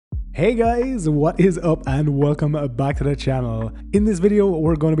Hey guys, what is up and welcome back to the channel. In this video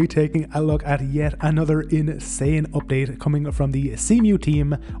we're going to be taking a look at yet another insane update coming from the Cemu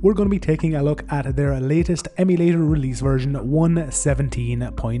team. We're going to be taking a look at their latest emulator release version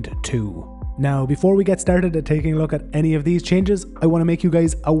 1.17.2. Now, before we get started at taking a look at any of these changes, I want to make you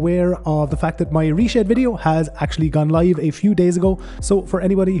guys aware of the fact that my Reshade video has actually gone live a few days ago. So for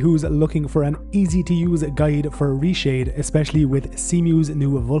anybody who's looking for an easy to use guide for Reshade, especially with Cemu's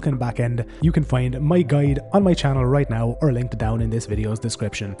new Vulcan backend, you can find my guide on my channel right now or linked down in this video's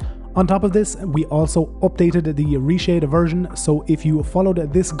description. On top of this, we also updated the Reshade version, so if you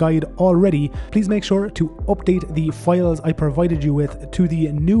followed this guide already, please make sure to update the files I provided you with to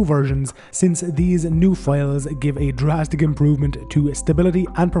the new versions, since these new files give a drastic improvement to stability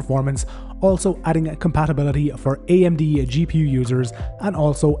and performance, also adding compatibility for AMD GPU users and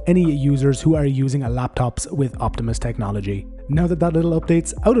also any users who are using laptops with Optimus technology. Now that little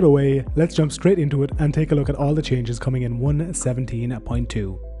update's out of the way, let's jump straight into it and take a look at all the changes coming in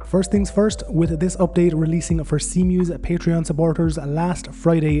 1.17.2. First things first, with this update releasing for Cemu's Patreon supporters last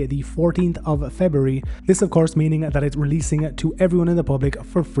Friday the 14th of February, this of course meaning that it's releasing to everyone in the public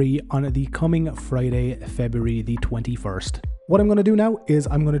for free on the coming Friday, February the 21st. What I'm going to do now is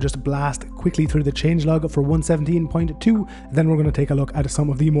I'm going to just blast quickly through the changelog for 1.17.2, then we're going to take a look at some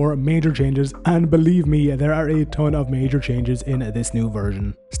of the more major changes, and believe me, there are a ton of major changes in this new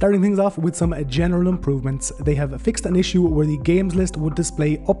version. Starting things off with some general improvements, they have fixed an issue where the games list would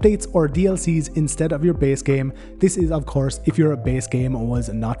display updates or DLCs instead of your base game. This is of course if your base game was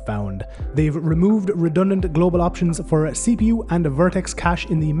not found. They've removed redundant global options for CPU and vertex cache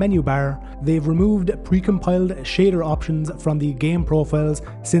in the menu bar. They've removed precompiled shader options from the game profiles,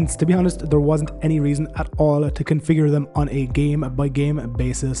 since to be honest there wasn't any reason at all to configure them on a game by game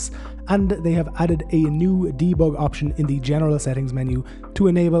basis. And they have added a new debug option in the general settings menu to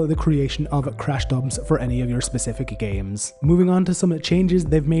enable the creation of crash dumps for any of your specific games. Moving on to some changes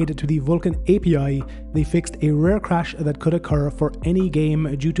they've made to the Vulcan API, they fixed a rare crash that could occur for any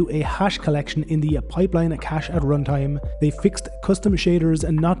game due to a hash collection in the pipeline cache at runtime. They fixed custom shaders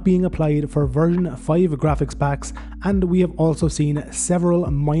not being applied for version 5 graphics packs, and we have also seen several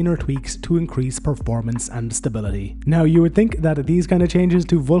minor tweaks to increase performance and stability. Now you would think that these kind of changes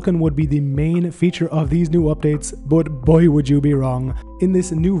to Vulcan would be the main feature of these new updates, but boy would you be wrong. In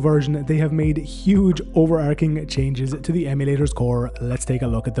this new version, they have made huge overarching changes to the emulator's core. Let's take a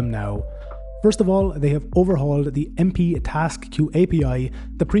look at them now. First of all, they have overhauled the MP Task Queue API.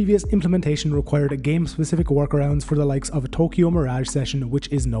 The previous implementation required game-specific workarounds for the likes of Tokyo Mirage Session, which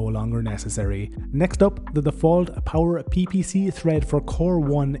is no longer necessary. Next up, the default Power PPC thread for Core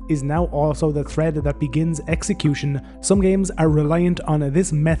 1 is now also the thread that begins execution. Some games are reliant on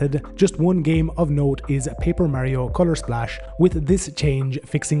this method. Just one game of note is Paper Mario Color Splash, with this change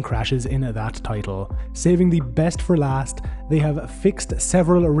fixing crashes in that title. Saving the best for last, they have fixed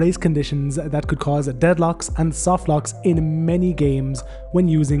several race conditions that could cause deadlocks and softlocks in many games when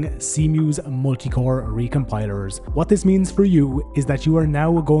using Cemu's Multicore recompilers. What this means for you is that you are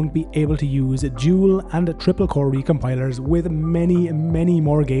now going to be able to use dual and triple core recompilers with many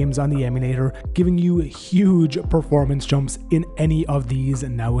more games on the emulator, giving you huge performance jumps in any of these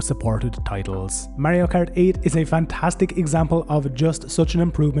now supported titles. Mario Kart 8 is a fantastic example of just such an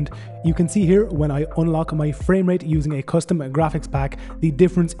improvement. You can see here when I unlock my frame rate using a custom graphics pack, the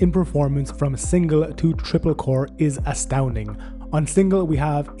difference in performance from single to triple core is astounding. On single, we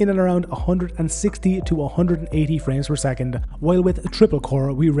have in and around 160 to 180 frames per second, while with triple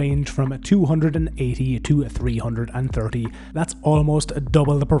core, we range from 280 to 330. That's almost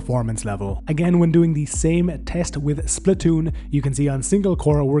double the performance level. Again, when doing the same test with Splatoon, you can see on single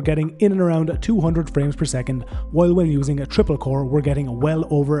core, we're getting in and around 200 frames per second, while when using a triple core, we're getting well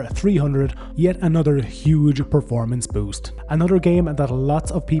over 300, yet another huge performance boost. Another game that lots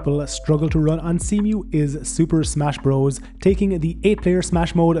of people struggle to run on Cemu is Super Smash Bros, taking the 8-player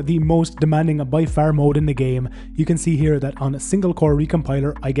Smash mode, the most demanding by far mode in the game. You can see here that on a single core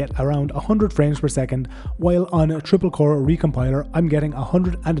recompiler I get around 100 frames per second, while on a triple core recompiler I'm getting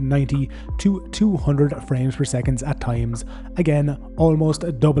 190 to 200 frames per second at times. Again, almost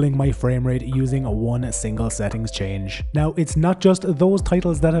doubling my frame rate using one single settings change. Now, it's not just those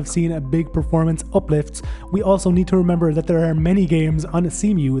titles that have seen a big performance uplifts. We also need to remember that there are many games on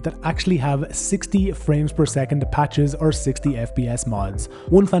Cemu that actually have 60 frames per second patches or 60 FPS FPS mods.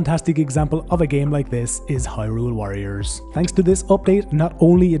 One fantastic example of a game like this is Hyrule Warriors. Thanks to this update, not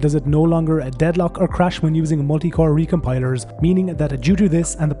only does it no longer deadlock or crash when using multi-core recompilers, meaning that due to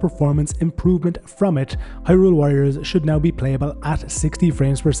this and the performance improvement from it, Hyrule Warriors should now be playable at 60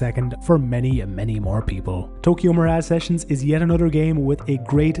 frames per second for many more people. Tokyo Mirage Sessions is yet another game with a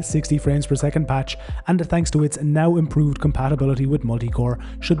great 60 frames per second patch, and thanks to its now improved compatibility with multi-core,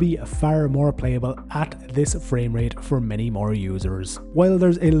 should be far more playable at this frame rate for many more users. While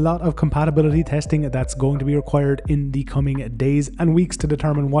there's a lot of compatibility testing that's going to be required in the coming days and weeks to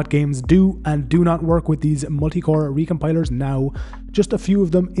determine what games do and do not work with these multi-core recompilers now, just a few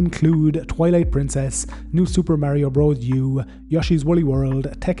of them include Twilight Princess, New Super Mario Bros. U, Yoshi's Woolly World,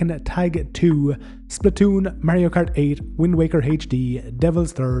 Tekken Tag 2, Splatoon, Mario Kart 8, Wind Waker HD,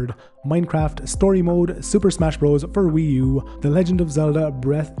 Devil's Third, Minecraft Story Mode, Super Smash Bros. For Wii U, The Legend of Zelda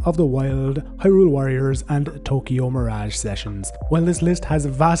Breath of the Wild, Hyrule Warriors, and Tokyo Mirage Sessions. While this list has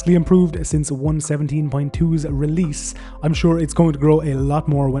vastly improved since 1.17.2's release, I'm sure it's going to grow a lot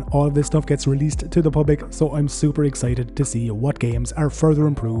more when all of this stuff gets released to the public, so I'm super excited to see what games are further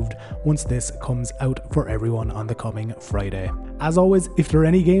improved once this comes out for everyone on the coming Friday. As always, if there are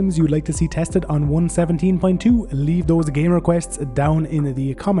any games you'd like to see tested on 1.17.2, leave those game requests down in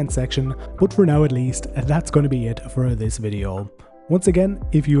the comment section, but for now at least, that's going to be it for this video. Once again,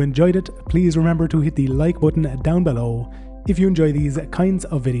 if you enjoyed it, please remember to hit the like button down below. If you enjoy these kinds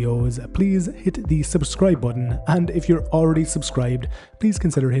of videos, please hit the subscribe button, and if you're already subscribed, please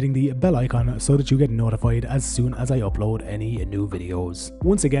consider hitting the bell icon so that you get notified as soon as I upload any new videos.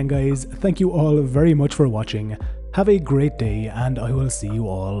 Once again guys, thank you all very much for watching. Have a great day, and I will see you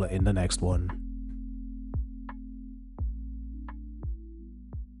all in the next one.